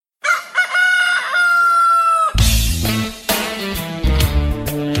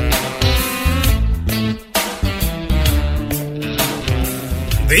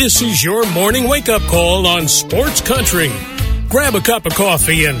This is your morning wake-up call on Sports Country. Grab a cup of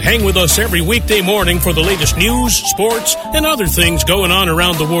coffee and hang with us every weekday morning for the latest news, sports, and other things going on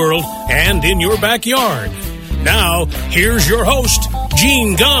around the world and in your backyard. Now, here's your host,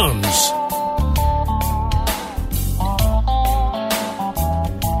 Gene Gumbs.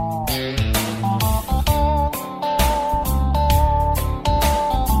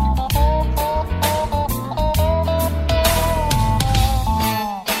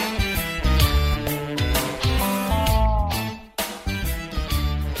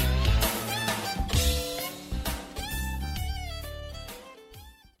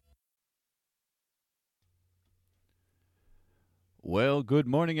 Well, good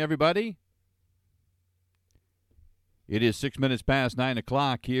morning, everybody. It is 6 minutes past 9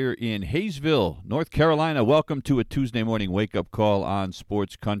 o'clock here in Hayesville, North Carolina. Welcome to a Tuesday morning wake-up call on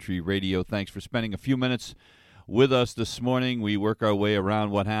Sports Country Radio. Thanks for spending a few minutes with us this morning. We work our way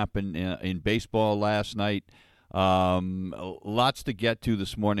around what happened in baseball last night. Lots to get to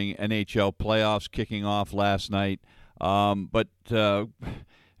this morning. NHL playoffs kicking off last night. But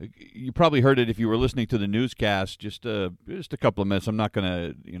you probably heard it if you were listening to the newscast just a couple of minutes. I'm not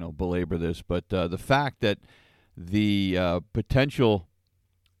going to belabor this, but the fact that the potential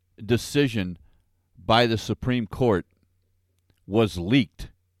decision by the Supreme Court was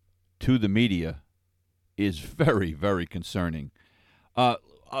leaked to the media is very, very concerning.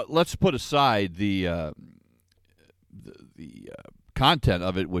 Let's put aside the content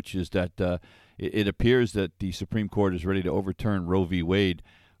of it, which is that it appears that the Supreme Court is ready to overturn Roe v. Wade.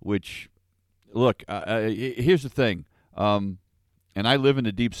 Which, look, here's the thing, and I live in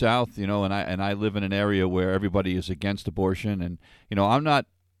the Deep South, and I live in an area where everybody is against abortion, and I'm not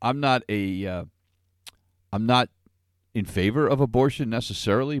in favor of abortion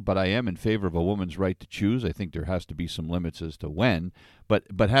necessarily, but I am in favor of a woman's right to choose. I think there has to be some limits as to when, but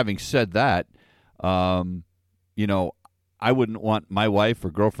having said that, I wouldn't want my wife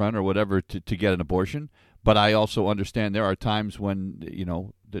or girlfriend or whatever to get an abortion. But I also understand there are times when,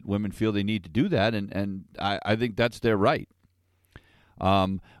 that women feel they need to do that, and I think that's their right.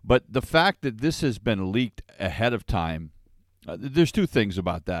 But the fact that this has been leaked ahead of time, there's two things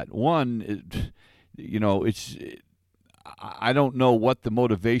about that. One, I don't know what the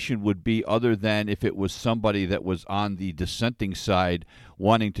motivation would be other than if it was somebody that was on the dissenting side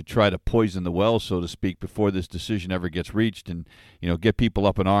wanting to try to poison the well, so to speak, before this decision ever gets reached and, get people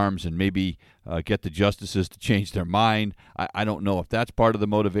up in arms and maybe get the justices to change their mind. I don't know if that's part of the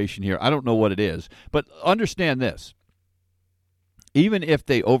motivation here. I don't know what it is. But understand this. Even if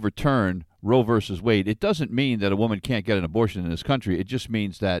they overturn Roe versus Wade, it doesn't mean that a woman can't get an abortion in this country. It just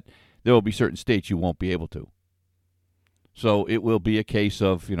means that there will be certain states you won't be able to. So it will be a case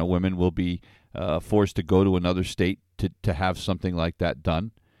of, women will be forced to go to another state to have something like that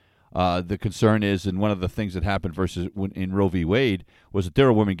done. The concern is, and one of the things that happened in Roe v. Wade was that there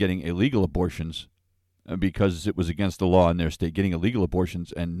were women getting illegal abortions because it was against the law in their state, getting illegal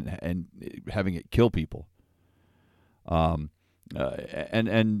abortions and having it kill people. I'm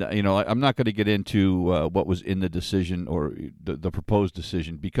not going to get into what was in the decision or the proposed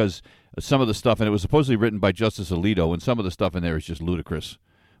decision because some of the stuff, and it was supposedly written by Justice Alito, and some of the stuff in there is just ludicrous.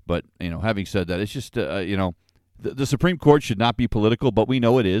 But, having said that, it's just, the Supreme Court should not be political, but we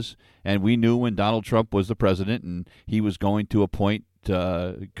know it is. And we knew when Donald Trump was the president and he was going to appoint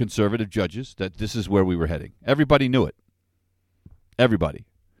conservative judges that this is where we were heading. Everybody knew it. Everybody.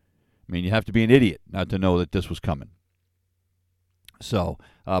 I mean, you have to be an idiot not to know that this was coming. So,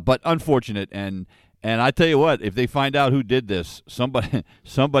 but unfortunate, and I tell you what, if they find out who did this,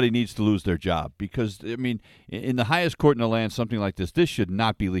 somebody needs to lose their job because, I mean, in the highest court in the land, something like this should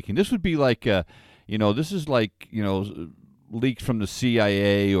not be leaking. This would be like, this is like, leaked from the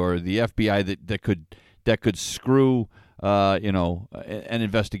CIA or the FBI that could screw, an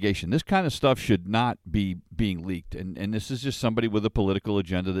investigation. This kind of stuff should not be being leaked, and this is just somebody with a political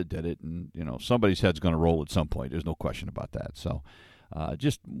agenda that did it, and somebody's head's going to roll at some point. There's no question about that. So.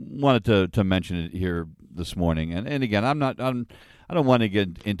 Just wanted to mention it here this morning, and again, I don't want to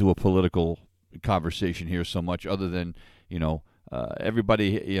get into a political conversation here so much, other than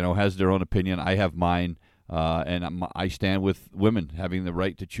everybody has their own opinion. I have mine, and I stand with women having the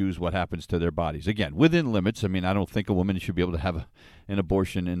right to choose what happens to their bodies. Again, within limits. I mean, I don't think a woman should be able to have an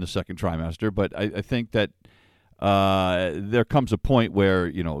abortion in the second trimester, but I think that there comes a point where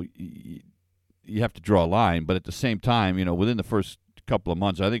you have to draw a line, but at the same time, within the first couple of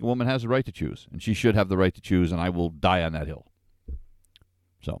months, I think a woman has the right to choose, and she should have the right to choose, and I will die on that hill.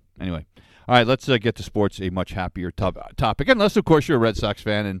 So, anyway. All right, let's get to sports, a much happier topic, unless, of course, you're a Red Sox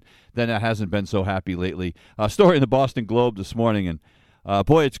fan, and then that hasn't been so happy lately. Story in the Boston Globe this morning, and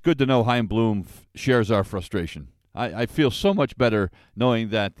boy, it's good to know Chaim Bloom shares our frustration. I feel so much better knowing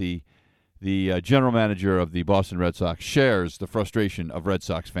that the general manager of the Boston Red Sox shares the frustration of Red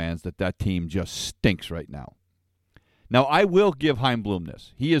Sox fans that team just stinks right now. Now, I will give Chaim Bloom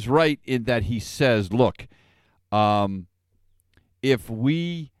this. He is right in that he says, look, if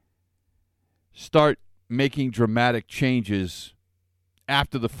we start making dramatic changes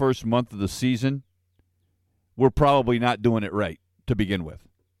after the first month of the season, we're probably not doing it right to begin with.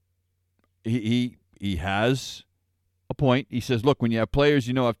 He has a point. He says, look, when you have players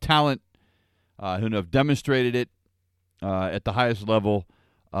have talent, who have demonstrated it at the highest level,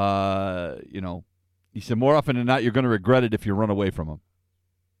 he said more often than not you're going to regret it if you run away from them.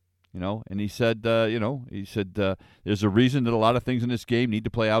 And he said, there's a reason that a lot of things in this game need to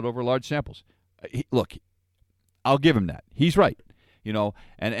play out over large samples. Look, I'll give him that. He's right.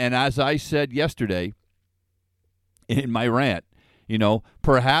 And as I said yesterday in my rant,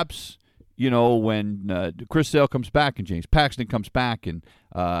 perhaps, when Chris Sale comes back and James Paxton comes back and,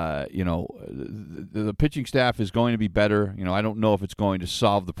 the pitching staff is going to be better. I don't know if it's going to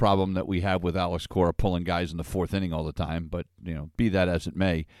solve the problem that we have with Alex Cora pulling guys in the fourth inning all the time, but, be that as it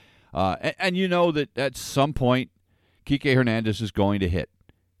may. And that at some point, Kike Hernandez is going to hit.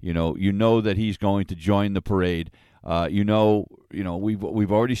 That he's going to join the parade.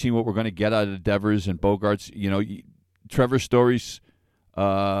 We've already seen what we're going to get out of Devers and Bogaerts. Trevor Story's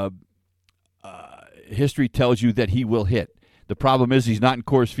history tells you that he will hit. The problem is he's not in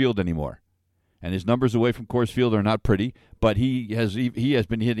Coors Field anymore, and his numbers away from Coors Field are not pretty. But he has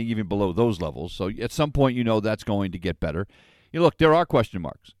been hitting even below those levels. So at some point, that's going to get better. Look, there are question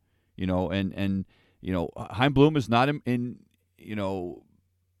marks. And Chaim Bloom is not in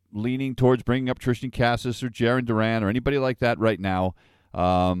leaning towards bringing up Tristan Casas or Jarren Duran or anybody like that right now.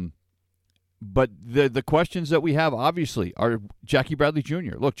 But the questions that we have, obviously, are Jackie Bradley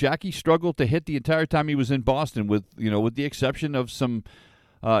Jr. Look, Jackie struggled to hit the entire time he was in Boston with the exception of some,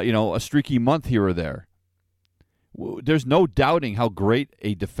 a streaky month here or there. There's no doubting how great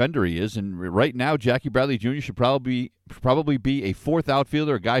a defender he is, and right now Jackie Bradley Jr. should probably be a fourth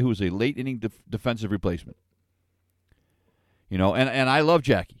outfielder, a guy who is a late-inning defensive replacement. And I love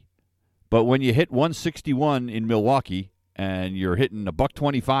Jackie. But when you hit 161 in Milwaukee and you're hitting a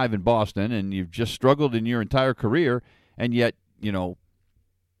 $125 in Boston and you've just struggled in your entire career and yet, you're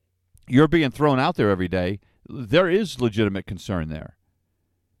being thrown out there every day, there is legitimate concern there.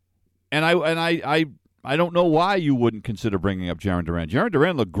 And I don't know why you wouldn't consider bringing up Jarren Duran. Jarren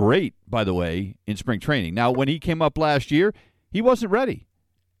Duran looked great, by the way, in spring training. Now, when he came up last year, he wasn't ready,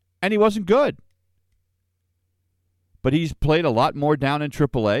 and he wasn't good. But he's played a lot more down in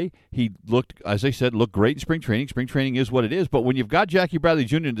AAA. He looked, as I said, great in spring training. Spring training is what it is. But when you've got Jackie Bradley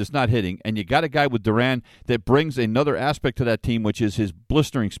Jr. that's not hitting, and you got a guy with Duran that brings another aspect to that team, which is his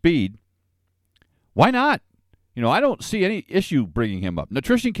blistering speed, why not? I don't see any issue bringing him up. Now,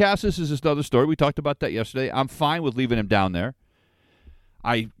 Tristan Casas is another story. We talked about that yesterday. I'm fine with leaving him down there.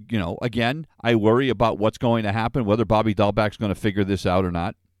 I worry about what's going to happen, whether Bobby Dahlback's going to figure this out or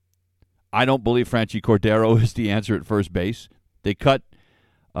not. I don't believe Franchi Cordero is the answer at first base. They cut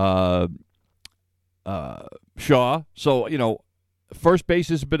Shaw. So, first base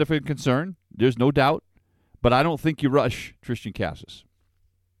is a bit of a concern. There's no doubt. But I don't think you rush Tristan Casas.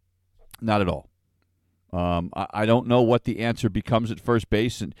 Not at all. I don't know what the answer becomes at first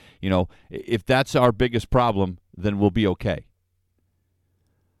base. And, if that's our biggest problem, then we'll be okay.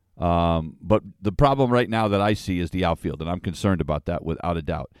 But the problem right now that I see is the outfield, and I'm concerned about that without a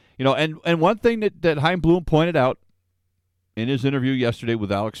doubt. And one thing that Chaim Bloom pointed out in his interview yesterday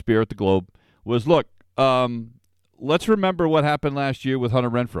with Alex Spear at the Globe was, look, let's remember what happened last year with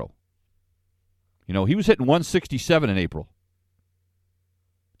Hunter Renfroe. He was hitting 167 in April.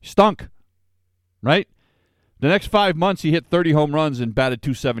 Stunk, right? The next 5 months, he hit 30 home runs and batted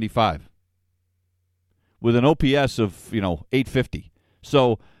 .275 with an OPS of, 850.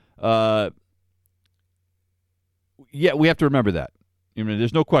 So, we have to remember that.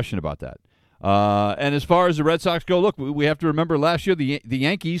 There's no question about that. And as far as the Red Sox go, look, we have to remember last year the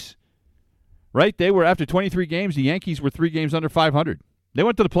Yankees, right? They were, after 23 games, the Yankees were 3 games under 500. They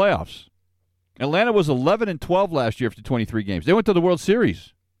went to the playoffs. Atlanta was 11-12 last year after 23 games. They went to the World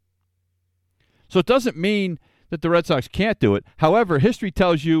Series. So it doesn't mean that the Red Sox can't do it. However, history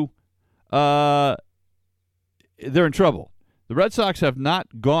tells you they're in trouble. The Red Sox have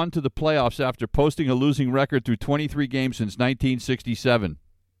not gone to the playoffs after posting a losing record through 23 games since 1967.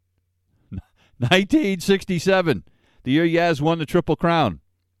 1967, the year Yaz won the Triple Crown.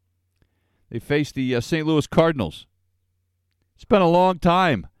 They faced the St. Louis Cardinals. It's been a long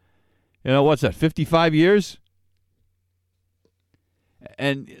time. What's that, 55 years?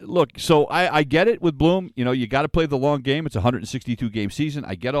 And look, so I get it with Bloom. You got to play the long game. It's a 162-game season.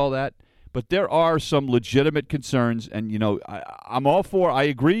 I get all that. But there are some legitimate concerns, and, I'm all for, I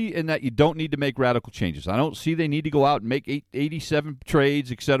agree in that you don't need to make radical changes. I don't see they need to go out and make 87 trades,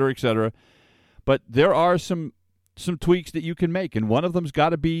 et cetera, et cetera. But there are some tweaks that you can make, and one of them's got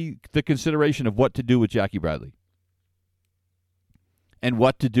to be the consideration of what to do with Jackie Bradley and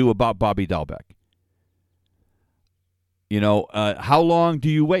what to do about Bobby Dahlbeck. How long do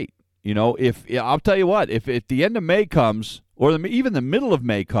you wait? I'll tell you what, if at the end of May comes, or even the middle of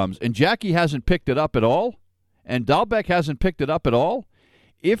May comes, and Jackie hasn't picked it up at all, and Dahlbeck hasn't picked it up at all,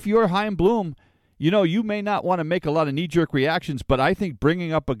 if you're Chaim Bloom, you may not want to make a lot of knee-jerk reactions, but I think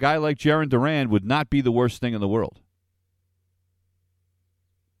bringing up a guy like Jarren Duran would not be the worst thing in the world.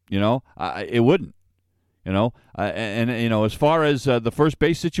 It wouldn't. As far as the first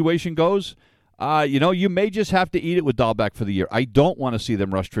base situation goes, you may just have to eat it with Dahlbeck for the year. I don't want to see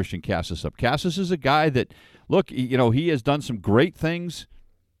them rush Tristan Casas up. Casas is a guy that, look, he has done some great things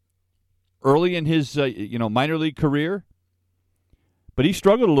early in his, minor league career, but he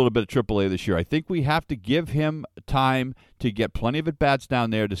struggled a little bit at AAA this year. I think we have to give him time to get plenty of at-bats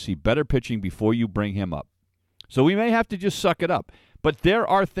down there to see better pitching before you bring him up. So we may have to just suck it up. But there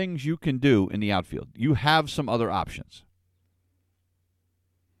are things you can do in the outfield. You have some other options.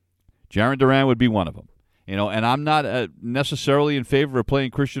 Jarren Duran would be one of them. And I'm not necessarily in favor of playing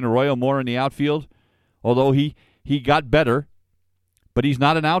Christian Arroyo more in the outfield, although he got better, but he's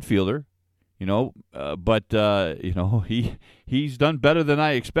not an outfielder, he's done better than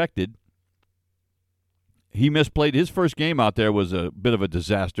I expected. He misplayed. His first game out there was a bit of a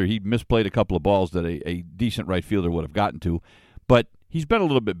disaster. He misplayed a couple of balls that a decent right fielder would have gotten to, but he's been a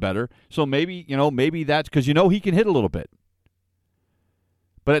little bit better. So maybe that's because he can hit a little bit.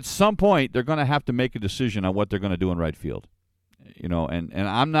 But at some point, they're going to have to make a decision on what they're going to do in right field. And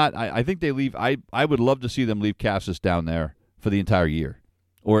I'm not. I think they leave. I would love to see them leave Casas down there for the entire year,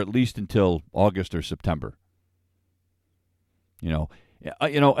 or at least until August or September.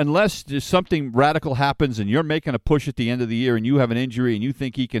 Unless there's something radical happens and you're making a push at the end of the year and you have an injury and you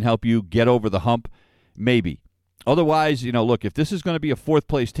think he can help you get over the hump, maybe. Otherwise, look, if this is going to be a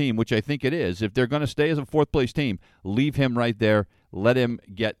fourth-place team, which I think it is, if they're going to stay as a fourth-place team, leave him right there. Let him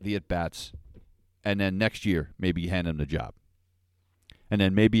get the at-bats. And then next year, maybe hand him the job. And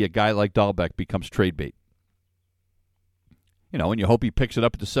then maybe a guy like Dahlbeck becomes trade bait. And you hope he picks it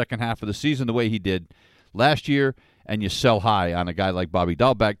up at the second half of the season the way he did last year, and you sell high on a guy like Bobby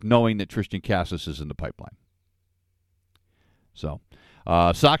Dahlbeck, knowing that Tristan Casas is in the pipeline. So,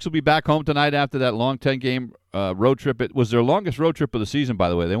 Sox will be back home tonight after that long 10-game road trip. It was their longest road trip of the season, by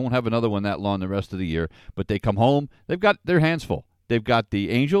the way. They won't have another one that long the rest of the year. But they come home. They've got their hands full. They've got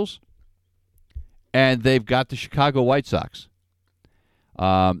the Angels, and they've got the Chicago White Sox.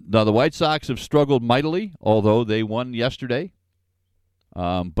 Now, the White Sox have struggled mightily, although they won yesterday.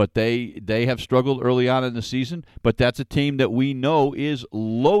 But they have struggled early on in the season. But that's a team that we know is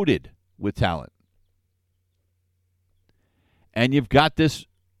loaded with talent. And you've got this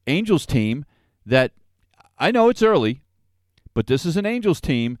Angels team that, I know it's early, but this is an Angels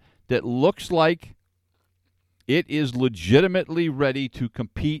team that looks like it is legitimately ready to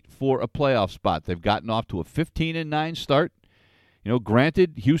compete for a playoff spot. They've gotten off to a 15-9 start.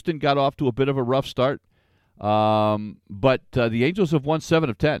 Granted, Houston got off to a bit of a rough start, but the Angels have won 7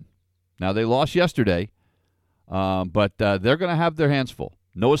 of 10. Now, they lost yesterday, but they're going to have their hands full.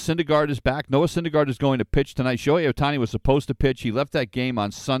 Noah Syndergaard is back. Noah Syndergaard is going to pitch tonight. Shohei Ohtani was supposed to pitch. He left that game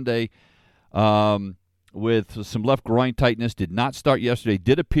on Sunday with some left groin tightness. Did not start yesterday.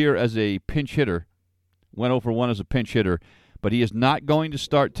 Did appear as a pinch hitter. Went 0-for-1 as a pinch hitter. But he is not going to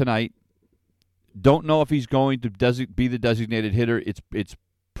start tonight. Don't know if he's going to be the designated hitter. It's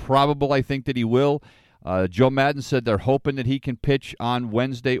probable, I think, that he will. Joe Maddon said they're hoping that he can pitch on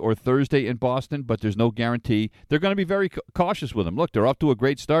Wednesday or Thursday in Boston, but there's no guarantee. They're going to be very cautious with him. Look, they're off to a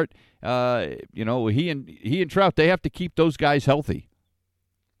great start. He and Trout, they have to keep those guys healthy.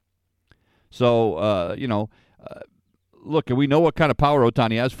 So, look, and we know what kind of power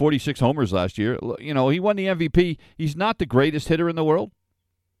Ohtani has. 46 homers last year. He won the MVP. He's not the greatest hitter in the world.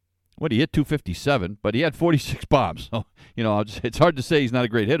 He hit 257, but he had 46 bombs. So, it's hard to say he's not a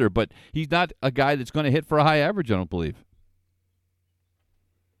great hitter, but he's not a guy that's going to hit for a high average, I don't believe.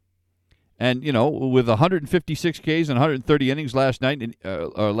 And, with 156 Ks and 130 innings last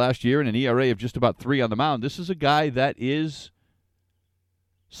year and an ERA of just about 3 on the mound, this is a guy that is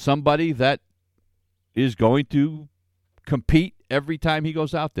somebody that is going to compete every time he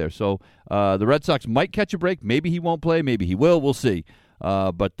goes out there. So the Red Sox might catch a break. Maybe he won't play. Maybe he will. We'll see.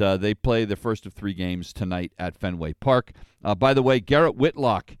 but they play the first of 3 games tonight at Fenway Park. By the way, Garrett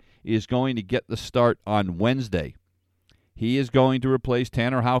Whitlock is going to get the start on Wednesday. He is going to replace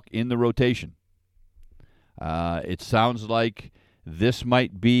Tanner Houck in the rotation. It sounds like this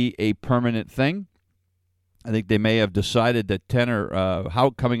might be a permanent thing. I think they may have decided that Tanner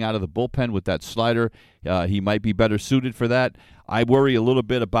Houck coming out of the bullpen with that slider, he might be better suited for that. I worry a little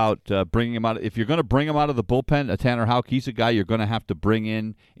bit about bringing him out. If you're going to bring him out of the bullpen, Tanner Houck, he's a guy you're going to have to bring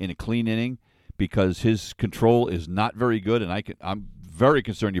in a clean inning because his control is not very good, and I'm very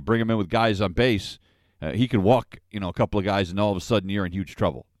concerned you bring him in with guys on base. He could walk, a couple of guys, and all of a sudden you're in huge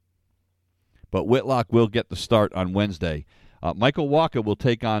trouble. But Whitlock will get the start on Wednesday. Michael Wacha will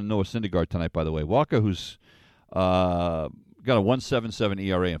take on Noah Syndergaard tonight, by the way. Wacha, who's got a 1.77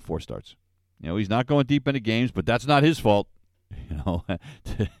 ERA and 4 starts. He's not going deep into games, but that's not his fault.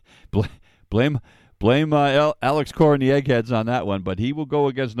 Blame Alex Cora and the Eggheads on that one, but he will go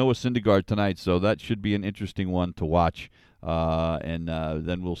against Noah Syndergaard tonight, so that should be an interesting one to watch. And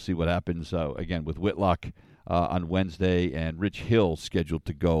then we'll see what happens again with Whitlock on Wednesday and Rich Hill scheduled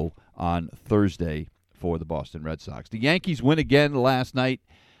to go on Thursday for the Boston Red Sox. The Yankees win again last night.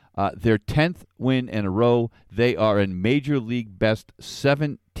 Their 10th win in a row. They are in Major League Best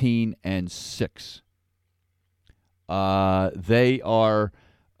 17-6. They are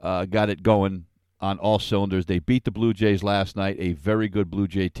got it going on all cylinders. They beat the Blue Jays last night, a very good Blue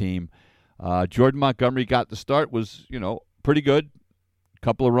Jay team. Jordan Montgomery got the start, was, pretty good.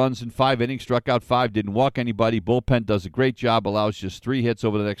 Couple of runs in 5 innings, struck out 5, didn't walk anybody. Bullpen does a great job, allows just 3 hits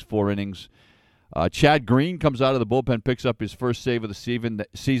over the next 4 innings. Chad Green comes out of the bullpen, picks up his first save of the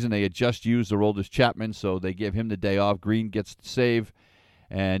season. They had just used Aroldis Chapman, so they give him the day off. Green gets the save,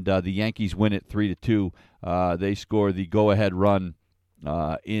 and the Yankees win it 3-2. They score the go-ahead run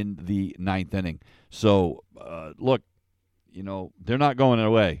in the 9th inning. So, look, they're not going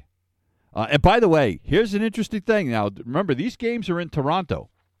away. And by the way, here's an interesting thing. Now, remember, these games are in Toronto.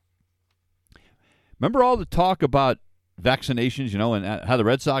 Remember all the talk about vaccinations, and how the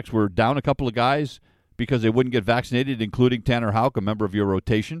Red Sox were down a couple of guys because they wouldn't get vaccinated, including Tanner Houck, a member of your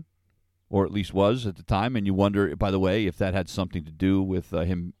rotation, or at least was at the time. And you wonder, by the way, if that had something to do with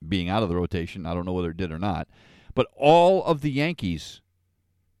him being out of the rotation. I don't know whether it did or not. But all of the Yankees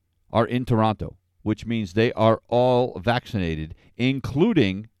are in Toronto, which means they are all vaccinated,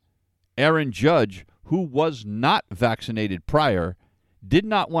 including Aaron Judge, who was not vaccinated prior, did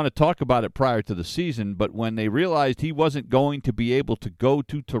not want to talk about it prior to the season, but when they realized he wasn't going to be able to go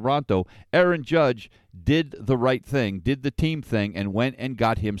to Toronto, Aaron Judge did the right thing, did the team thing, and went and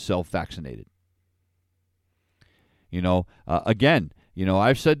got himself vaccinated. Again,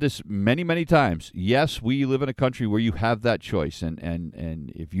 I've said this many, many times. Yes, we live in a country where you have that choice,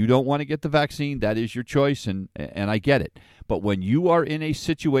 and if you don't want to get the vaccine, that is your choice, and I get it. But when you are in a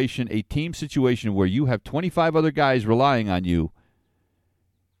situation, a team situation, where you have 25 other guys relying on you,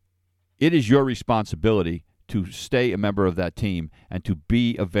 it is your responsibility to stay a member of that team and to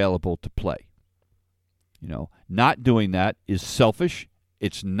be available to play. Not doing that is selfish.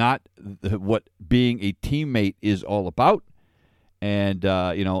 It's not what being a teammate is all about. And,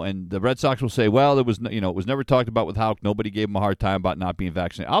 and the Red Sox will say, well, it was never talked about with Houck. Nobody gave him a hard time about not being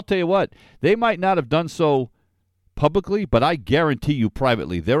vaccinated. I'll tell you what, they might not have done so publicly, but I guarantee you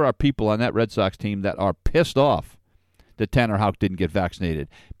privately, there are people on that Red Sox team that are pissed off that Tanner Houck didn't get vaccinated.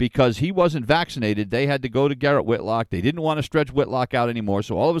 Because he wasn't vaccinated, they had to go to Garrett Whitlock. They didn't want to stretch Whitlock out anymore.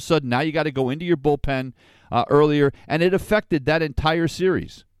 So all of a sudden, now you got to go into your bullpen earlier, and it affected that entire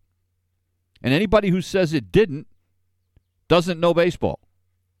series. And anybody who says it didn't doesn't know baseball.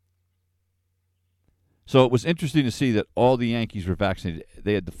 So it was interesting to see that all the Yankees were vaccinated.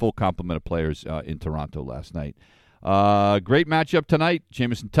 They had the full complement of players in Toronto last night. Great matchup tonight.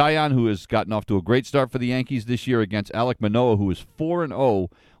 Jameson Taillon, who has gotten off to a great start for the Yankees this year, against Alek Manoah, who is 4-0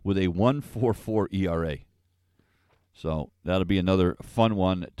 with a 1.44 ERA. So that'll be another fun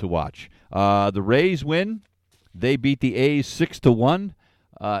one to watch. The Rays win. They beat the A's 6-1.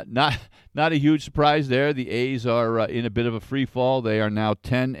 Not a huge surprise there. The A's are in a bit of a free fall. They are now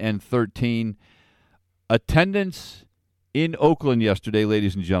 10-13. Attendance in Oakland yesterday,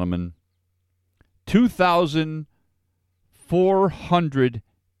 ladies and gentlemen,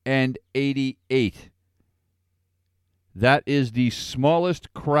 2,488. That is the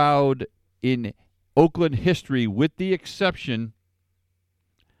smallest crowd in Oakland history, with the exception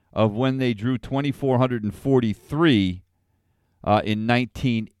of when they drew 2,443 in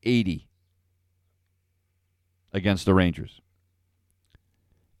 1980 against the Rangers.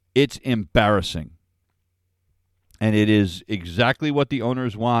 It's embarrassing. And it is exactly what the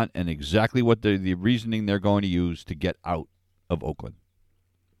owners want and exactly what the reasoning they're going to use to get out of Oakland.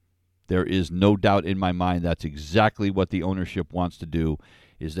 There is no doubt in my mind that's exactly what the ownership wants to do,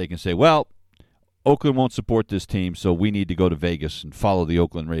 is they can say, well, Oakland won't support this team, so we need to go to Vegas and follow the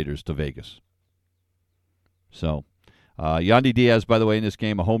Oakland Raiders to Vegas. So, Yandy Diaz, by the way, in this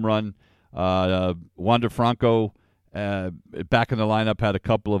game, a home run. Wander Franco, back in the lineup, had a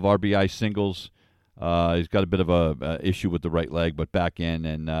couple of RBI singles. He's got a bit of a issue with the right leg, but back in,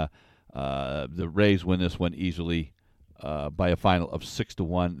 and the Rays win this one easily by a final of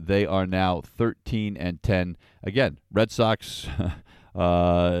 6-1. They are now 13-10. Again, Red Sox,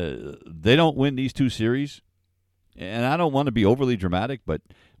 they don't win these two series, and I don't want to be overly dramatic, but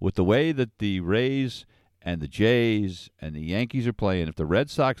with the way that the Rays and the Jays and the Yankees are playing, if the Red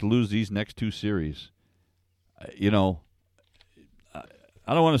Sox lose these next two series, I don't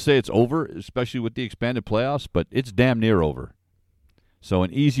want to say it's over, especially with the expanded playoffs, but it's damn near over. So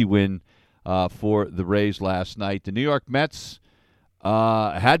an easy win for the Rays last night. The New York Mets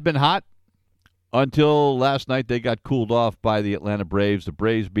had been hot until last night. They got cooled off by the Atlanta Braves. The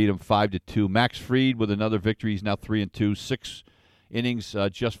Braves beat them 5-2. Max Fried with another victory. He's now 3-2. 6 innings,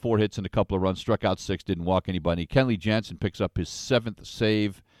 just 4 hits and a couple of runs. Struck out 6, didn't walk anybody. Kenley Jansen picks up his 7th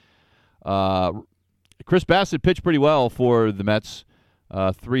save. Chris Bassett pitched pretty well for the Mets.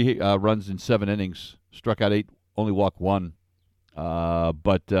 3 runs in 7 innings. Struck out 8, only walked 1.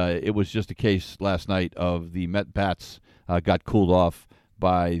 But it was just a case last night of the Met bats got cooled off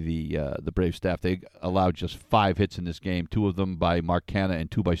by the Brave staff. They allowed just 5 hits in this game, 2 of them by Mark Canha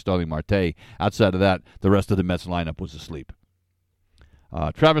and 2 by Starling Marte. Outside of that, the rest of the Mets lineup was asleep.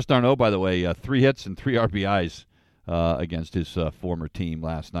 Travis d'Arnaud, by the way, 3 hits and 3 RBIs against his former team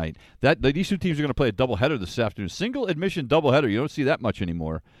last night. These two teams are going to play a doubleheader this afternoon. Single admission doubleheader. You don't see that much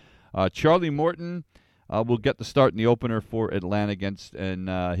anymore. Charlie Morton will get the start in the opener for Atlanta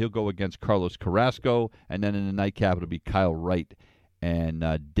and he'll go against Carlos Carrasco. And then in the nightcap, it'll be Kyle Wright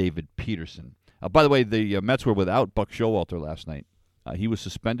and David Peterson. By the way, the Mets were without Buck Showalter last night. He was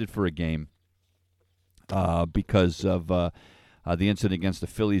suspended for a game because of the incident against the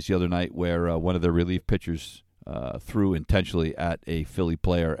Phillies the other night, where one of their relief pitchers threw intentionally at a Philly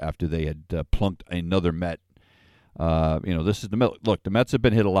player after they had plunked another Met. This is the Met. Look, the Mets have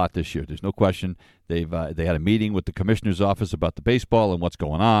been hit a lot this year. There's no question. They had a meeting with the commissioner's office about the baseball and what's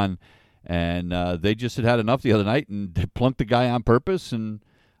going on, and they just had enough the other night and they plunked the guy on purpose, and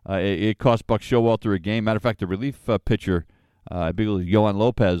it cost Buck Showalter a game. Matter of fact, the relief pitcher, I believe Yohan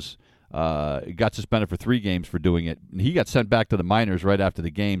Lopez, got suspended for 3 games for doing it. And he got sent back to the minors right after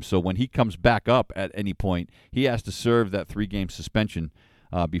the game, so when he comes back up at any point, he has to serve that 3-game suspension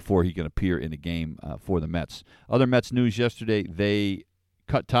before he can appear in a game for the Mets. Other Mets news yesterday, they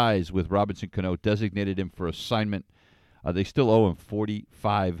cut ties with Robinson Cano, designated him for assignment. They still owe him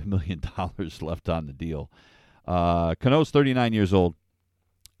 $45 million left on the deal. Cano's 39 years old.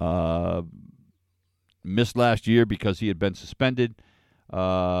 Missed last year because he had been suspended.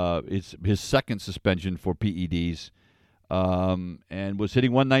 It's his second suspension for PEDs, and was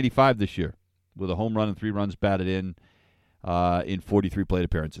hitting .195 this year with a home run and 3 runs batted in 43 plate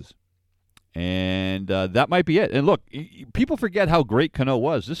appearances. And that might be it. And look, people forget how great Cano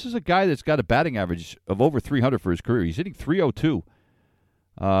was. This is a guy that's got a batting average of over 300 for his career. He's hitting .302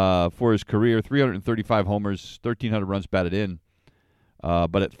 for his career, 335 homers, 1,300 runs batted in.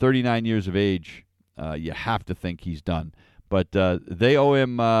 But at 39 years of age, you have to think he's done. But they owe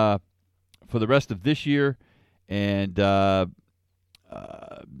him for the rest of this year, and they're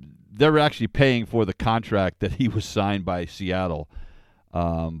actually paying for the contract that he was signed by Seattle.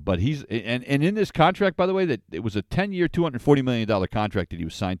 But he's and in this contract, by the way, that it was a 10-year, $240 million contract that he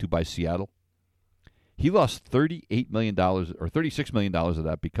was signed to by Seattle. He lost $38 million or $36 million of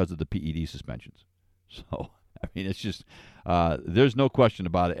that because of the PED suspensions. So, I mean, it's just there's no question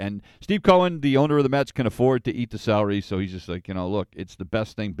about it. And Steve Cohen, the owner of the Mets, can afford to eat the salary, so he's just like, look, it's the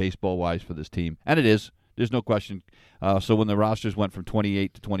best thing baseball-wise for this team. And it is. There's no question. So when the rosters went from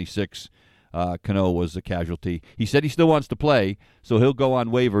 28 to 26, Cano was a casualty. He said he still wants to play, so he'll go on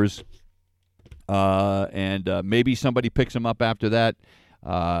waivers, and maybe somebody picks him up after that,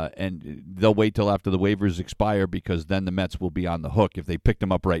 and they'll wait till after the waivers expire, because then the Mets will be on the hook. If they picked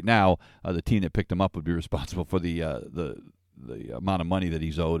him up right now, the team that picked him up would be responsible for the amount of money that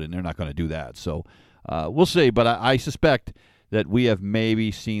he's owed, and they're not going to do that. So we'll see, but I suspect that we have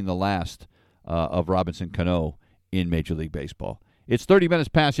maybe seen the last of Robinson Cano in Major League Baseball. It's 30 minutes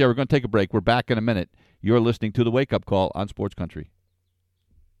past the hour. We're going to take a break. We're back in a minute. You're listening to The Wake Up Call on Sports Country.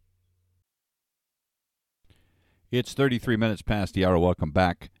 It's 33 minutes past the hour. Welcome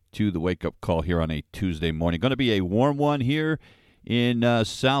back to The Wake Up Call here on a Tuesday morning. Going to be a warm one here In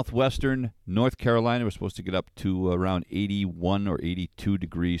southwestern North Carolina, we're supposed to get up to around 81 or 82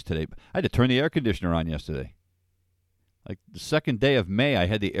 degrees today. I had to turn the air conditioner on yesterday. Like the second day of May, I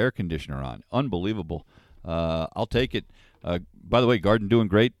had the air conditioner on. Unbelievable. I'll take it. By the way, garden doing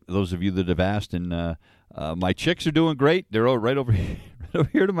great. Those of you that have asked, and my chicks are doing great. They're all right over here, right over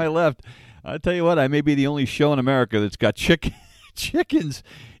here to my left. I'll tell you what, I may be the only show in America that's got chickens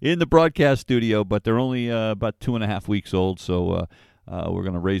in the broadcast studio, but they're only about 2.5 weeks old, so we're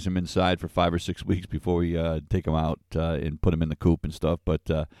going to raise them inside for 5 or 6 weeks before we take them out and put them in the coop and stuff. But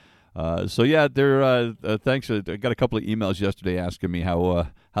so yeah, they're thanks. I got a couple of emails yesterday asking me how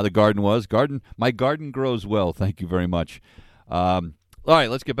the garden was. My garden grows well. Thank you very much. All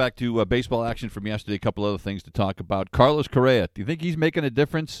right, let's get back to baseball action from yesterday. A couple other things to talk about. Carlos Correa, do you think he's making a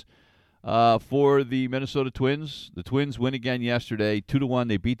difference for the Minnesota Twins? The Twins win again yesterday, 2-1.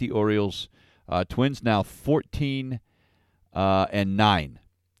 They beat the Orioles. Twins now 14-9.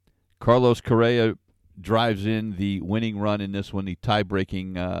 Carlos Correa drives in the winning run in this one. The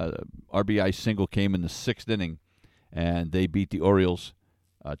tie-breaking RBI single came in the 6th inning, and they beat the Orioles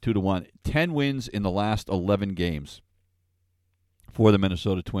 2-1. 10 wins in the last 11 games for the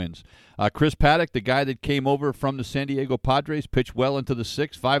Minnesota Twins. Chris Paddock, the guy that came over from the San Diego Padres, pitched well into the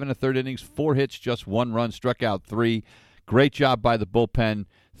 6th, 5 1/3 innings, 4 hits, just 1 run, struck out 3. Great job by the bullpen,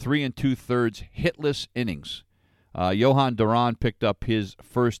 3 2/3 hitless innings. Johan Duran picked up his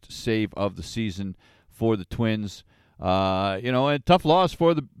first save of the season for the Twins. A tough loss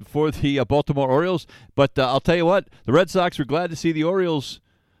for the Baltimore Orioles, but I'll tell you what, the Red Sox were glad to see the Orioles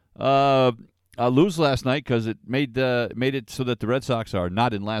lose last night because it made it so that the Red Sox are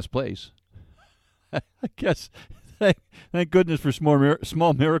not in last place. I guess thank goodness for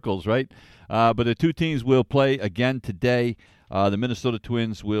small miracles, right? But the two teams will play again today. The Minnesota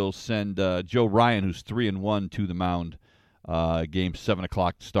Twins will send Joe Ryan, who's 3-1, to the mound. Game 7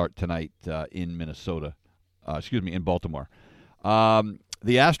 o'clock start tonight in Minnesota. In Baltimore. The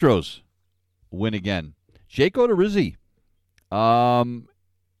Astros win again. Jake Odorizzi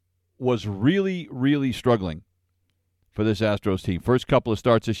was really, really struggling for this Astros team. First couple of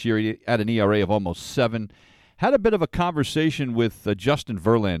starts this year, he had an ERA of almost 7. Had a bit of a conversation with Justin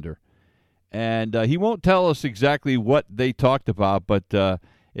Verlander, and he won't tell us exactly what they talked about, but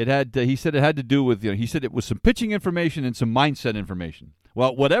he said it had to do with, he said it was some pitching information and some mindset information.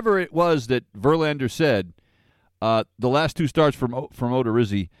 Well, whatever it was that Verlander said, the last 2 starts from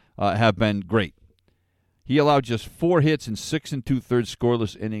Odorizzi have been great. He allowed just 4 hits in 6 2/3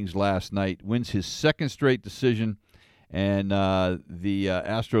 scoreless innings last night, wins his 2nd straight decision, and the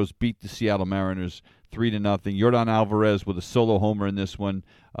Astros beat the Seattle Mariners 3-0. Yordan Alvarez with a solo homer in this one.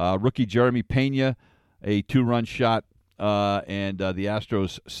 Rookie Jeremy Pena, a 2-run shot, and the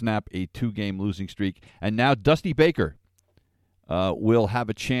Astros snap a 2-game losing streak. And now Dusty Baker will have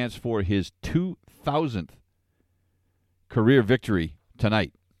a chance for his 2,000th career victory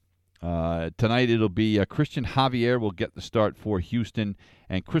tonight. Tonight it'll be Christian Javier will get the start for Houston,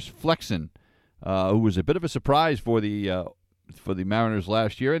 and Chris Flexen, who was a bit of a surprise for the Mariners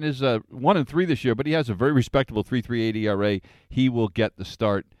last year and is 1-3 this year, but he has a very respectable 3.38 ERA. He will get the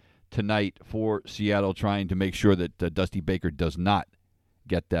start tonight for Seattle, trying to make sure that Dusty Baker does not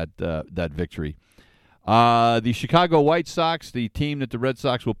get that victory. The Chicago White Sox, the team that the Red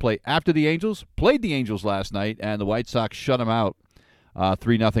Sox will play after the Angels, played the Angels last night, and the White Sox shut them out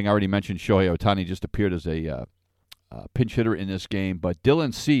 3-0. I already mentioned Shohei Ohtani just appeared as a pinch hitter in this game, but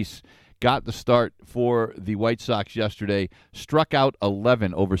Dylan Cease got the start for the White Sox yesterday, struck out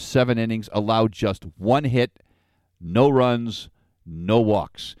 11 over 7 innings, allowed just 1 hit, no runs, no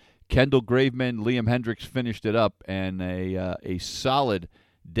walks. Kendall Graveman, Liam Hendricks finished it up, and a solid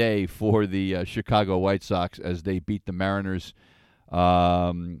day for the Chicago White Sox as they beat the Mariners.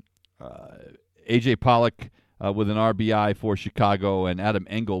 A.J. Pollock with an RBI for Chicago, and Adam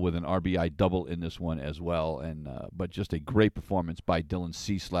Engel with an RBI double in this one as well. But just a great performance by Dylan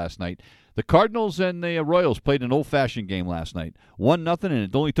Cease last night. The Cardinals and the Royals played an old-fashioned game last night. 1-0, and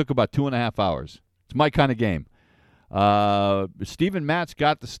it only took about 2.5 hours. It's my kind of game. Steven Matz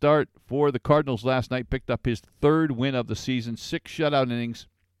got the start for the Cardinals last night, picked up his 3rd win of the season, 6 shutout innings,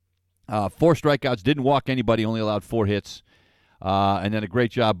 4 strikeouts, didn't walk anybody, only allowed 4 hits. And then a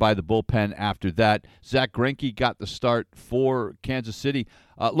great job by the bullpen after that. Zach Greinke got the start for Kansas City.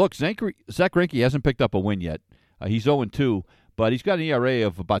 Look, Zach Greinke hasn't picked up a win yet. He's 0-2, but he's got an ERA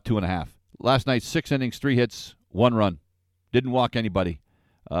of about 2.5. Last night, 6 innings, 3 hits, 1 run. Didn't walk anybody.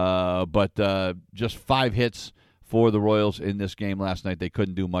 But just 5 hits for the Royals in this game last night. They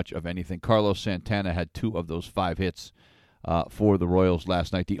couldn't do much of anything. Carlos Santana had 2 of those 5 hits for the Royals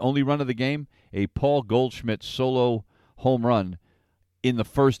last night. The only run of the game, a Paul Goldschmidt solo home run in the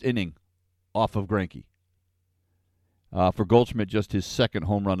first inning off of Greinke. For Goldschmidt, just his second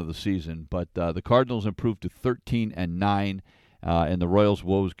home run of the season. But the Cardinals improved to 13-9, and the Royals'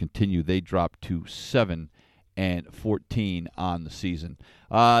 woes continue. They dropped to 7-14 on the season.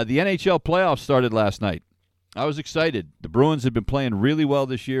 The NHL playoffs started last night. I was excited. The Bruins had been playing really well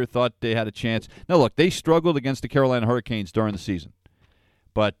this year, thought they had a chance. Now, look, they struggled against the Carolina Hurricanes during the season.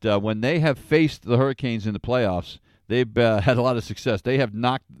 But when they have faced the Hurricanes in the playoffs, they've had a lot of success. They have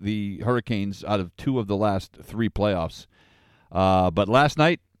knocked the Hurricanes out of 2 of the last 3 playoffs. But last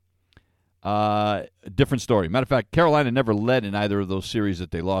night, different story. Matter of fact, Carolina never led in either of those series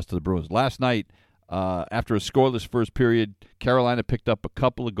that they lost to the Bruins. Last night, after a scoreless first period, Carolina picked up a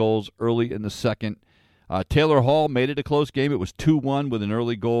couple of goals early in the second. Taylor Hall made it a close game. It was 2-1 with an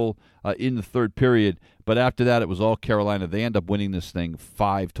early goal in the third period. But after that, it was all Carolina. They end up winning this thing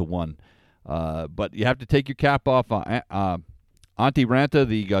 5-1. But you have to take your cap off on Antti Raanta,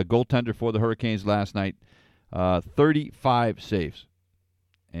 the goaltender for the Hurricanes last night. 35 saves.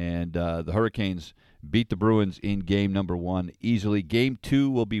 And the Hurricanes beat the Bruins in game number 1 easily. Game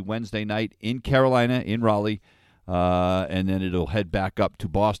 2 will be Wednesday night in Carolina, in Raleigh. And then it'll head back up to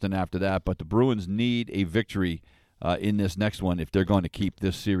Boston after that. But the Bruins need a victory in this next one if they're going to keep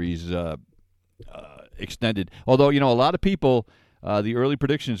this series extended. Although, a lot of people, the early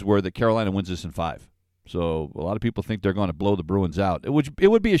predictions were that Carolina wins this in 5. So a lot of people think they're going to blow the Bruins out. It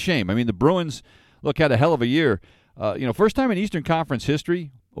would be a shame. I mean, the Bruins, had a hell of a year. First time in Eastern Conference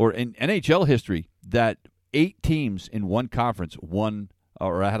history or in NHL history that 8 teams in one conference won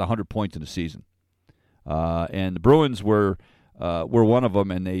or had 100 points in a season. And the Bruins were one of them,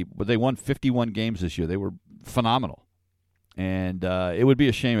 and they won 51 games this year. They were phenomenal. And it would be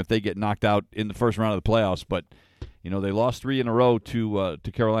a shame if they get knocked out in the first round of the playoffs. But they lost 3 in a row to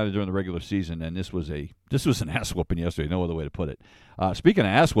Carolina during the regular season, and this was an ass whooping yesterday. No other way to put it. Speaking of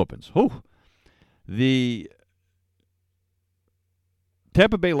ass whoopings, the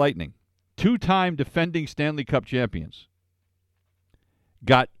Tampa Bay Lightning, 2-time defending Stanley Cup champions,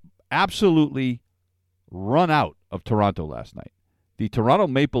 got absolutely run out of Toronto last night. The Toronto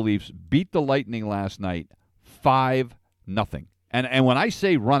Maple Leafs beat the Lightning last night 5-0. And when I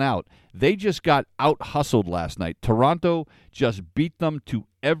say run out, they just got out-hustled last night. Toronto just beat them to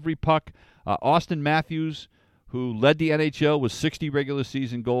every puck. Auston Matthews, who led the NHL with 60 regular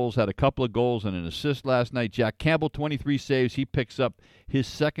season goals, had a couple of goals and an assist last night. Jack Campbell, 23 saves. He picks up his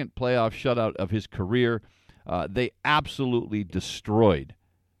second playoff shutout of his career. They absolutely destroyed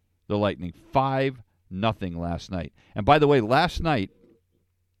the Lightning 5-0 last night. And by the way, last night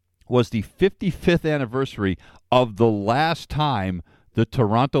was the 55th anniversary of the last time the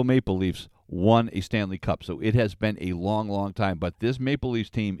Toronto Maple Leafs won a Stanley Cup. So it has been a long, long time. But this Maple Leafs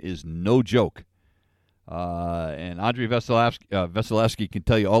team is no joke. And Andrei Vasilevsky can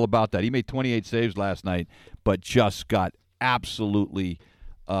tell you all about that. He made 28 saves last night, but just got absolutely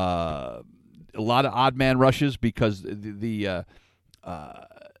a lot of odd man rushes because the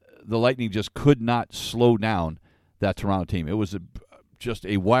Lightning just could not slow down that Toronto team. It was just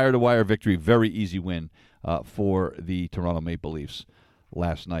a wire-to-wire victory, very easy win for the Toronto Maple Leafs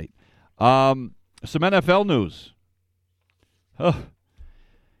last night. Some NFL news.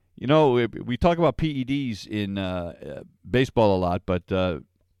 We talk about PEDs in baseball a lot, but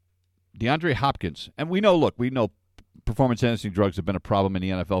DeAndre Hopkins, and we know performance-enhancing drugs have been a problem in the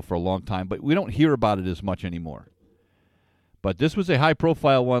NFL for a long time, but we don't hear about it as much anymore. But this was a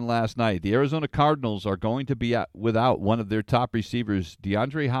high-profile one last night. The Arizona Cardinals are going to be without one of their top receivers,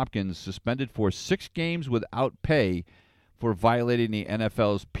 DeAndre Hopkins, suspended for 6 games without pay for violating the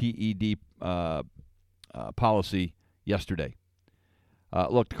NFL's PED policy yesterday.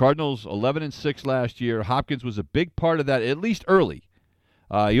 The Cardinals 11-6 last year. Hopkins was a big part of that, at least early.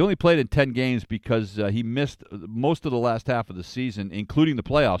 He only played in 10 games because he missed most of the last half of the season, including the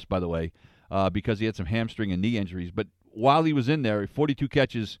playoffs, by the way, because he had some hamstring and knee injuries. But while he was in there, 42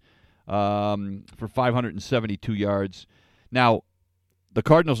 catches for 572 yards. Now, the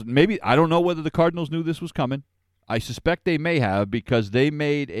Cardinals, I don't know whether the Cardinals knew this was coming. I suspect they may have because they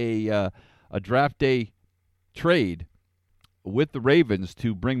made a draft day trade with the Ravens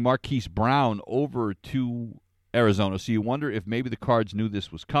to bring Marquise Brown over to Arizona. So you wonder if maybe the Cards knew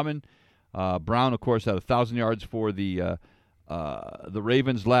this was coming. Brown, of course, had 1,000 yards for the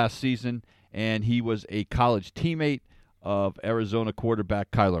Ravens last season, and he was a college teammate of Arizona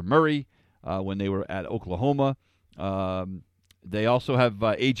quarterback Kyler Murray when they were at Oklahoma. They also have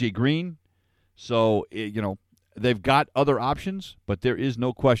A.J. Green. So, they've got other options, but there is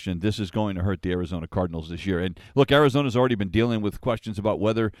no question this is going to hurt the Arizona Cardinals this year. And look, Arizona's already been dealing with questions about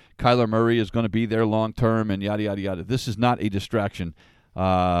whether Kyler Murray is going to be there long term and yada, yada, yada. This is not a distraction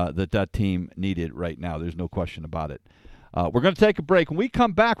that team needed right now. There's no question about it. We're going to take a break. When we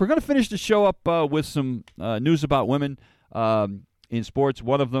come back, we're going to finish the show up with some news about women in sports.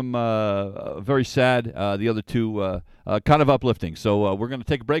 One of them very sad. The other two kind of uplifting. So we're going to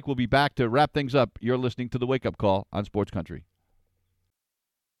take a break. We'll be back to wrap things up. You're listening to The Wake Up Call on Sports Country.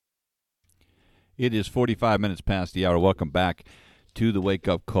 It is 45 minutes past the hour. Welcome back to The Wake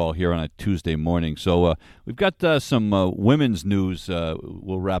Up Call here on a Tuesday morning. So we've got some women's news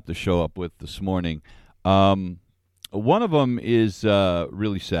we'll wrap the show up with this morning. One of them is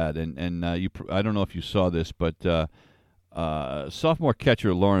really sad, and I don't know if you saw this, but sophomore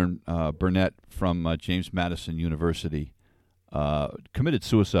catcher Lauren Burnett from James Madison University committed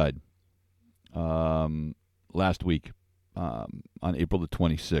suicide last week on April the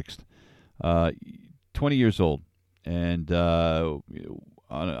 26th. 20 years old, and on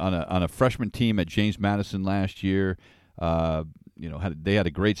a freshman team at James Madison last year. They had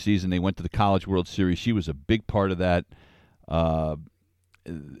a great season. They went to the College World Series. She was a big part of that.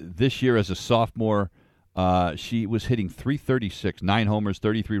 This year as a sophomore, she was hitting .336, 9 homers,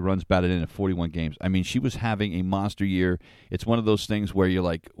 33 runs batted in 41 games. I mean, she was having a monster year. It's one of those things where you're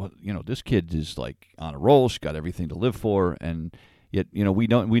like, well, this kid is like on a roll. She's got everything to live for, and yet, we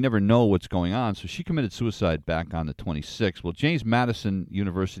never know what's going on. So she committed suicide back on the 26th. Well, James Madison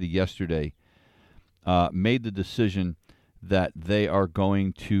University yesterday made the decision that they are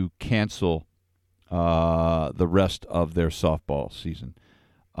going to cancel the rest of their softball season.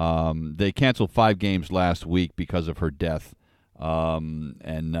 They canceled 5 games last week because of her death,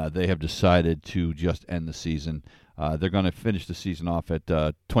 and they have decided to just end the season. They're going to finish the season off at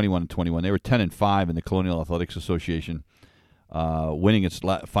 21-21. They were 10-5 in the Colonial Athletics Association, winning its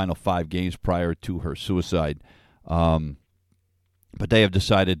final 5 games prior to her suicide. But they have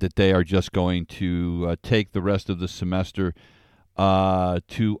decided that they are just going to take the rest of the semester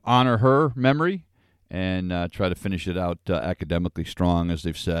to honor her memory and try to finish it out academically strong, as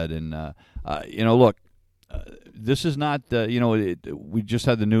they've said. And, look, this is not, we just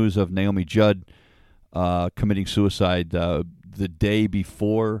had the news of Naomi Judd committing suicide the day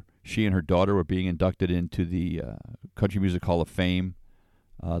before she and her daughter were being inducted into the Country Music Hall of Fame,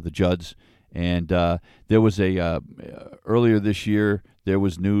 the Judds. And there was earlier this year, there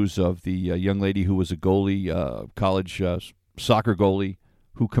was news of the young lady who was a goalie, college soccer goalie,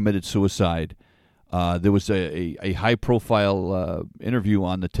 who committed suicide. There was a high-profile interview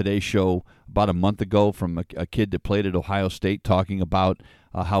on the Today Show about a month ago from a kid that played at Ohio State, talking about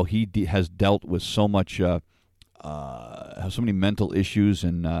how he has dealt with so many mental issues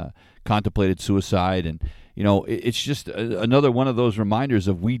and contemplated suicide. And it's just another one of those reminders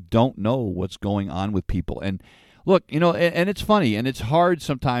of we don't know what's going on with people. And look, and it's funny, and it's hard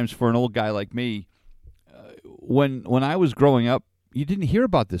sometimes for an old guy like me. When I was growing up, you didn't hear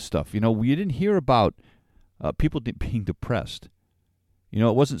about this stuff. You didn't hear about people being depressed. It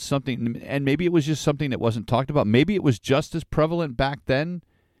wasn't something, and maybe it was just something that wasn't talked about. Maybe it was just as prevalent back then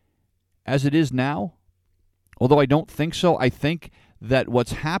as it is now, although I don't think so. I think that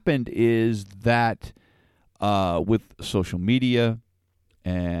what's happened is that with social media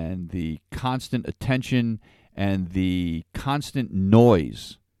and the constant attention and the constant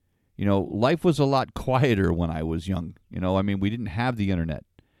noise, life was a lot quieter when I was young. We didn't have the internet.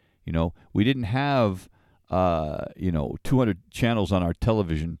 We didn't have 200 channels on our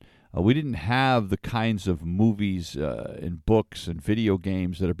television. We didn't have the kinds of movies and books and video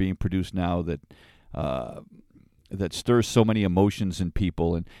games that are being produced now that stirs so many emotions in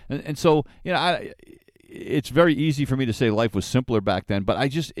people. And so, it's very easy for me to say life was simpler back then, but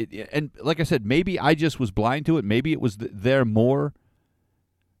and like I said, maybe I just was blind to it. Maybe it was there more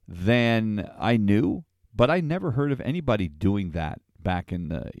than I knew, but I never heard of anybody doing that back in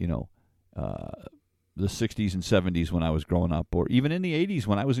the 60s and 70s when I was growing up, or even in the 80s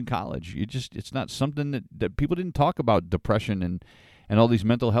when I was in college. It's not something that people didn't talk about, depression and all these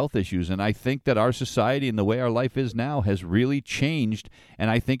mental health issues. And I think that our society and the way our life is now has really changed, and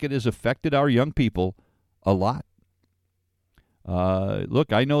I think it has affected our young people a lot.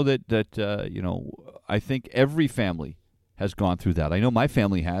 Look, I know that I think every family has gone through that. I know my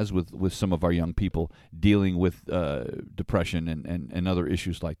family has with some of our young people dealing with depression and other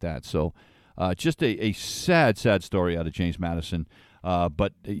issues like that. So just a sad story out of James Madison.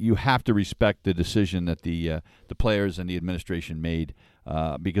 But you have to respect the decision that the players and the administration made,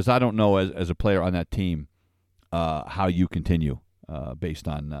 because I don't know as a player on that team how you continue based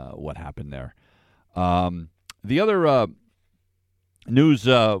on what happened there. The other news,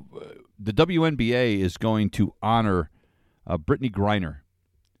 the WNBA is going to honor Brittany Griner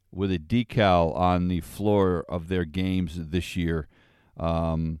with a decal on the floor of their games this year.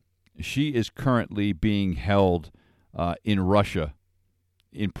 She is currently being held in Russia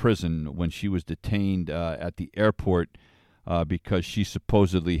in prison when she was detained at the airport because she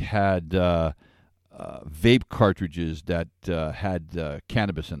supposedly had vape cartridges that had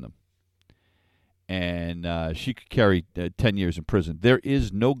cannabis in them. And she could carry 10 years in prison. There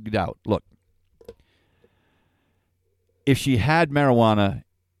is no doubt. Look, if she had marijuana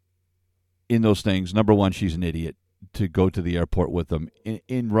in those things, number one, she's an idiot to go to the airport with them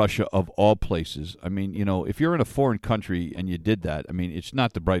in Russia, of all places. I mean, you know, if you're in a foreign country and you did that, I mean, it's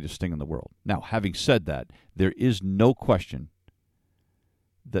not the brightest thing in the world. Now, having said that, there is no question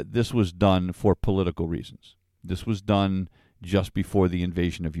that this was done for political reasons. This was done just before the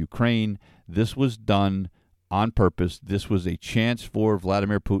invasion of Ukraine. This was done on purpose. This was a chance for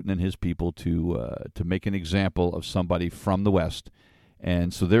Vladimir Putin and his people to make an example of somebody from the West.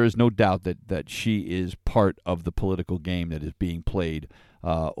 And so there is no doubt that she is part of the political game that is being played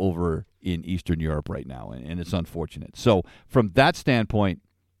over in Eastern Europe right now, and it's unfortunate. So from that standpoint,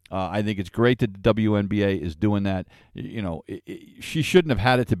 I think it's great that the WNBA is doing that. You know, she shouldn't have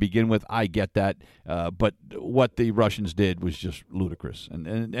had it to begin with. I get that, but what the Russians did was just ludicrous.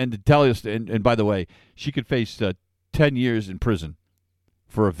 And to tell us, and by the way, she could face 10 years in prison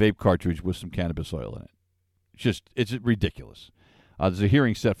for a vape cartridge with some cannabis oil in it. It's ridiculous. There's a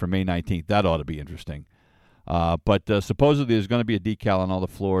hearing set for May 19th. That ought to be interesting. But supposedly there's going to be a decal on all the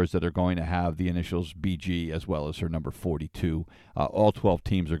floors that are going to have the initials BG as well as her number 42. All 12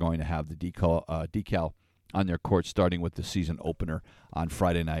 teams are going to have the decal on their court, starting with the season opener on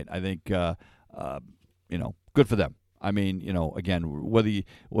Friday night. I think, good for them. I mean, again, whether you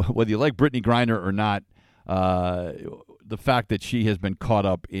like Brittany Griner or not, the fact that she has been caught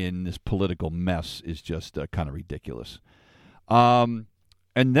up in this political mess is just kind of ridiculous. And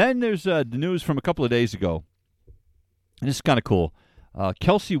then there's the news from a couple of days ago. And this is kind of cool.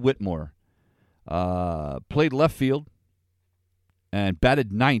 Kelsey Whitmore played left field and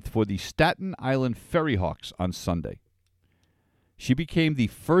batted ninth for the Staten Island Ferry Hawks on Sunday. She became the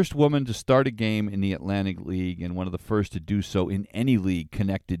first woman to start a game in the Atlantic League and one of the first to do so in any league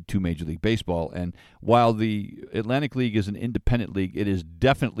connected to Major League Baseball. And while the Atlantic League is an independent league, it is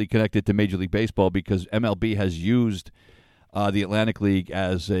definitely connected to Major League Baseball because MLB has used the Atlantic League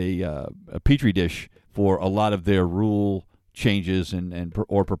as a petri dish for a lot of their rule changes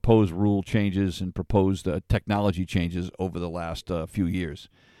or proposed rule changes and proposed technology changes over the last few years.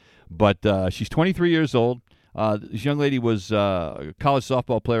 But she's 23 years old. This young lady was a college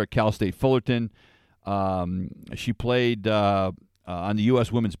softball player at Cal State Fullerton. She played on the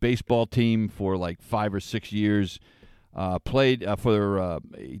U.S. women's baseball team for like 5 or 6 years. Played for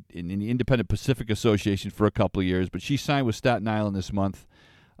in the Independent Pacific Association for a couple of years, but she signed with Staten Island this month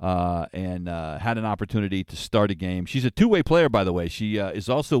and had an opportunity to start a game. She's a two-way player, by the way. She is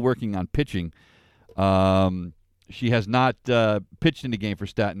also working on pitching. She has not pitched in the game for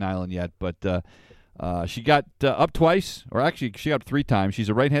Staten Island yet, but she got up twice, or actually she got up 3 times. She's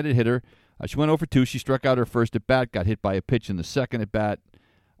a right-handed hitter. She went 0 for 2. She struck out her first at bat, got hit by a pitch in the second at bat,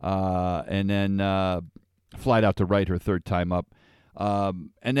 and then flied out to right her third time up.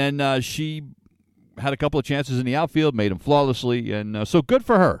 And then she had a couple of chances in the outfield, made them flawlessly, and so good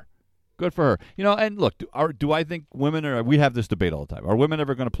for her. Good for her. And look, do I think women are – we have this debate all the time. Are women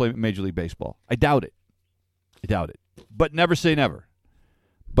ever going to play Major League Baseball? I doubt it. But never say never.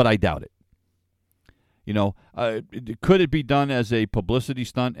 But I doubt it. Could it be done as a publicity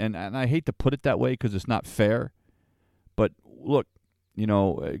stunt? And I hate to put it that way because it's not fair. But look,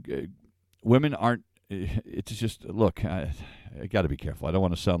 women aren't. It's just look. I got to be careful. I don't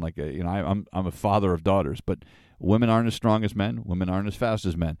want to sound like I'm a father of daughters, but women aren't as strong as men. Women aren't as fast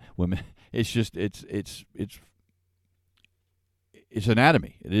as men. Women. It's just it's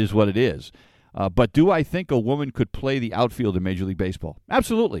anatomy. It is what it is. But do I think a woman could play the outfield in Major League Baseball?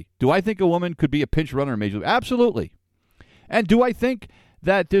 Absolutely. Do I think a woman could be a pinch runner in Major League? Absolutely. And do I think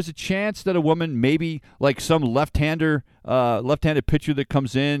that there's a chance that a woman, maybe like some left-handed pitcher that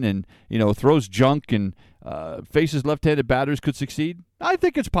comes in and throws junk and faces left-handed batters could succeed? I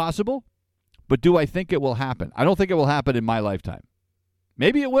think it's possible. But do I think it will happen? I don't think it will happen in my lifetime.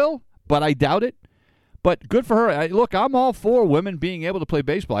 Maybe it will, but I doubt it. But good for her. Look, I'm all for women being able to play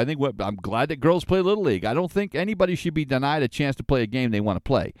baseball. I'm glad that girls play Little League. I don't think anybody should be denied a chance to play a game they want to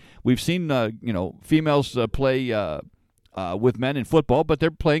play. We've seen, females play with men in football, but they're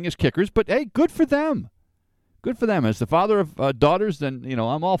playing as kickers. But, hey, good for them. Good for them. As the father of daughters, then,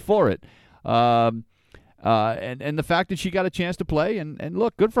 I'm all for it. And the fact that she got a chance to play, and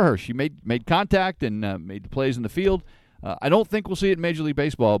look, good for her. She made contact and made the plays in the field. I don't think we'll see it in Major League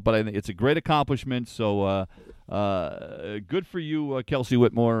Baseball, but I think it's a great accomplishment. So good for you, Kelsey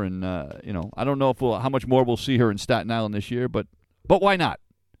Whitmore. And I don't know how much more we'll see her in Staten Island this year, but why not?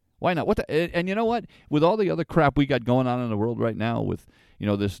 Why not? And you know what? With all the other crap we got going on in the world right now, with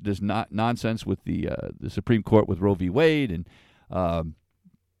this nonsense with the Supreme Court with Roe v. Wade, and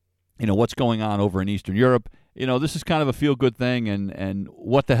what's going on over in Eastern Europe, this is kind of a feel good thing. And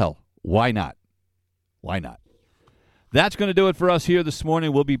what the hell? Why not? Why not? That's going to do it for us here this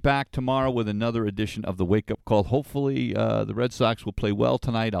morning. We'll be back tomorrow with another edition of the Wake Up Call. Hopefully, the Red Sox will play well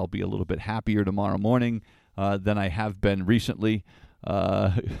tonight. I'll be a little bit happier tomorrow morning than I have been recently.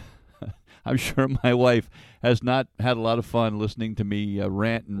 I'm sure my wife has not had a lot of fun listening to me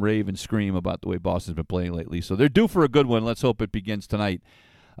rant and rave and scream about the way Boston's been playing lately. So they're due for a good one. Let's hope it begins tonight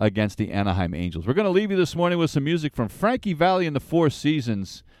against the Anaheim Angels. We're going to leave you this morning with some music from Frankie Valli and the Four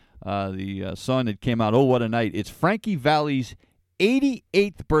Seasons. The song that came out, Oh What a Night. It's Frankie Valli's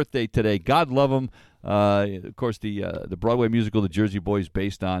 88th birthday today. God love him. Of course, the Broadway musical, The Jersey Boys,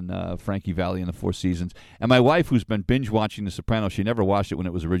 based on Frankie Valli and the Four Seasons. And my wife, who's been binge-watching The Sopranos, she never watched it when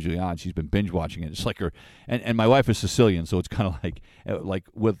it was originally on. She's been binge-watching it. It's like her, and my wife is Sicilian, so it's kind of like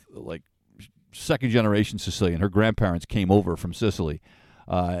second-generation Sicilian. Her grandparents came over from Sicily.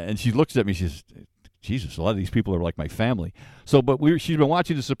 And she looks at me, she says, Jesus, a lot of these people are like my family. So, but she's been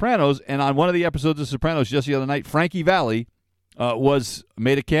watching The Sopranos, and on one of the episodes of The Sopranos just the other night, Frankie Valli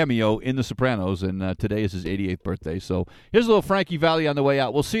made a cameo in The Sopranos, and today is his 88th birthday. So here's a little Frankie Valli on the way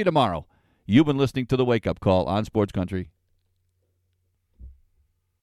out. We'll see you tomorrow. You've been listening to The Wake Up Call on Sports Country